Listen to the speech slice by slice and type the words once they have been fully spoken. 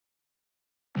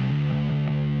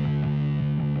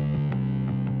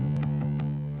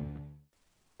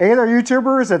Hey there,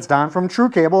 YouTubers, it's Don from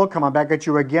trueCABLE coming back at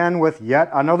you again with yet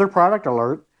another product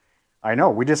alert. I know,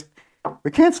 we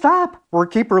can't stop. We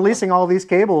keep releasing all these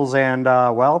cables and,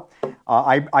 I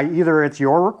either it's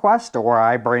your request or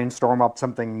I brainstorm up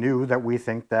something new that we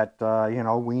think that,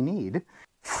 we need.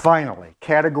 Finally,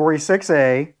 Category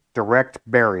 6A direct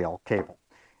burial cable.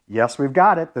 Yes, we've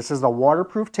got it. This is the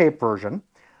waterproof tape version.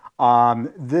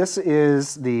 This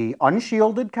is the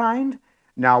unshielded kind.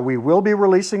 Now, we will be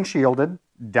releasing shielded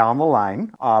down the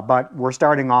line, but we're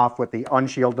starting off with the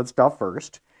unshielded stuff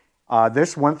first.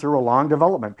 This went through a long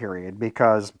development period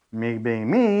because me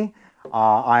being me,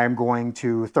 I am going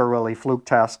to thoroughly fluke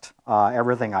test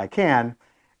everything I can,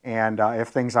 and if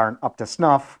things aren't up to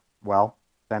snuff, well,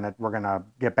 then we're going to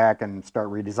get back and start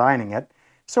redesigning it.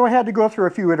 So I had to go through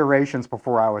a few iterations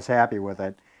before I was happy with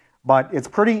it, but it's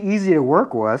pretty easy to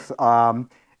work with. And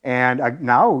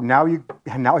now you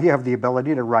have the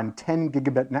ability to run 10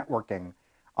 gigabit networking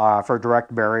for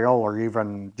direct burial or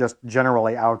even just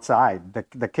generally outside.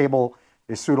 The cable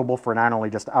is suitable for not only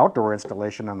just outdoor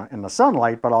installation in the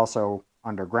sunlight, but also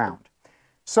underground.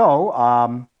 So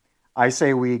I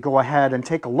say we go ahead and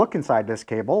take a look inside this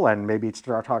cable and maybe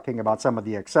start talking about some of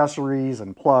the accessories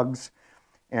and plugs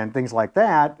and things like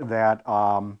that that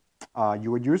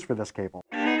you would use for this cable.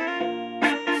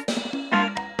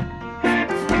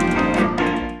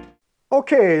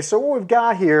 Okay, so what we've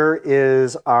got here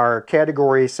is our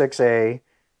Category 6A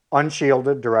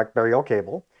unshielded direct burial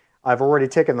cable. I've already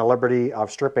taken the liberty of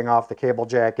stripping off the cable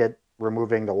jacket,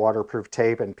 removing the waterproof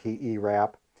tape and PE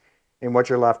wrap. And what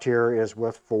you're left here is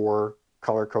with 4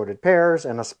 color-coded pairs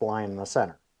and a spline in the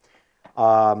center.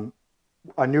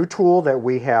 A new tool that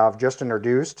we have just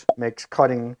introduced makes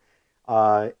cutting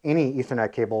any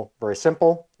Ethernet cable very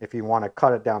simple. If you want to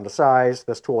cut it down to size,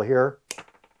 this tool here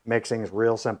makes things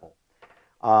real simple.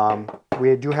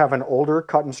 We do have an older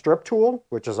cut and strip tool,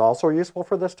 which is also useful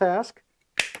for this task,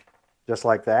 just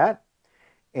like that.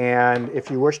 And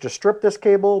if you wish to strip this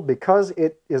cable, because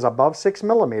it is above 6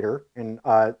 millimeter, and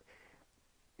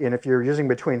if you're using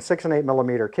between 6 and 8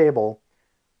 millimeter cable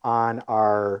on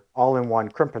our all-in-one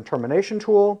crimp and termination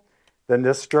tool, then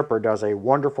this stripper does a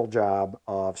wonderful job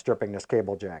of stripping this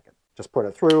cable jacket. Just put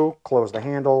it through, close the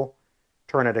handle,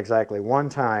 turn it exactly 1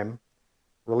 time,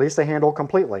 release the handle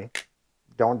completely.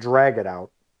 Don't drag it out.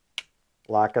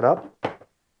 Lock it up.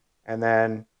 And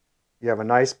then you have a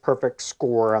nice perfect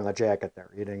score on the jacket there.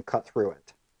 You didn't cut through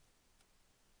it.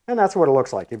 And that's what it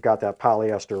looks like. You've got that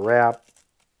polyester wrap.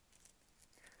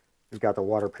 You've got the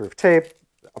waterproof tape.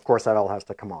 Of course, that all has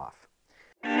to come off.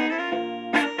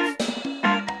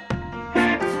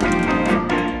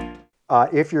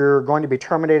 If you're going to be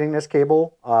terminating this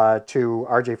cable to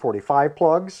RJ45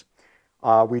 plugs,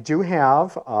 we do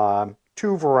have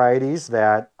 2 varieties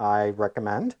that I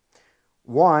recommend.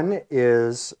 One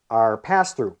is our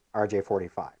pass-through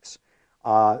RJ45s.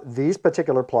 These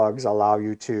particular plugs allow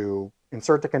you to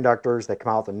insert the conductors, they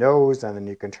come out the nose, and then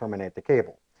you can terminate the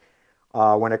cable.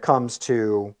 When it comes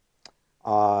to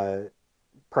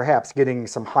perhaps getting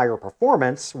some higher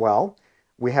performance, well,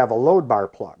 we have a load bar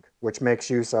plug, which makes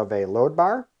use of a load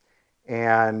bar,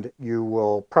 and you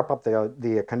will prep up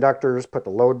the conductors, put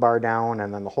the load bar down,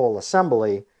 and then the whole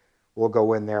assembly will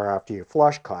go in there after you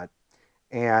flush cut.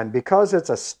 And because it's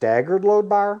a staggered load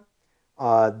bar,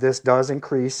 this does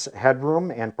increase headroom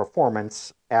and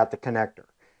performance at the connector.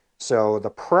 So the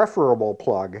preferable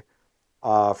plug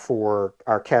for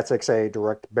our Cat6A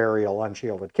direct burial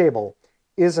unshielded cable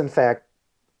is in fact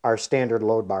our standard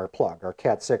load bar plug, our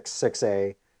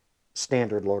Cat6A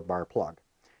standard load bar plug.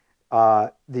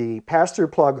 The pass-through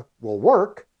plug will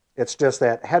work, it's just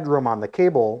that headroom on the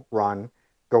cable run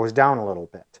goes down a little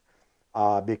bit.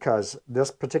 Because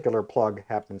this particular plug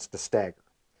happens to stagger.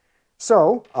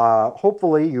 So,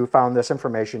 hopefully you found this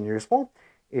information useful.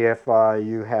 If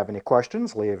you have any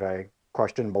questions, leave a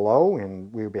question below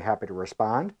and we would be happy to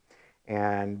respond.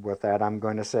 And with that, I'm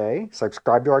going to say,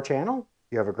 subscribe to our channel.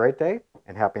 You have a great day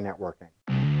and happy networking.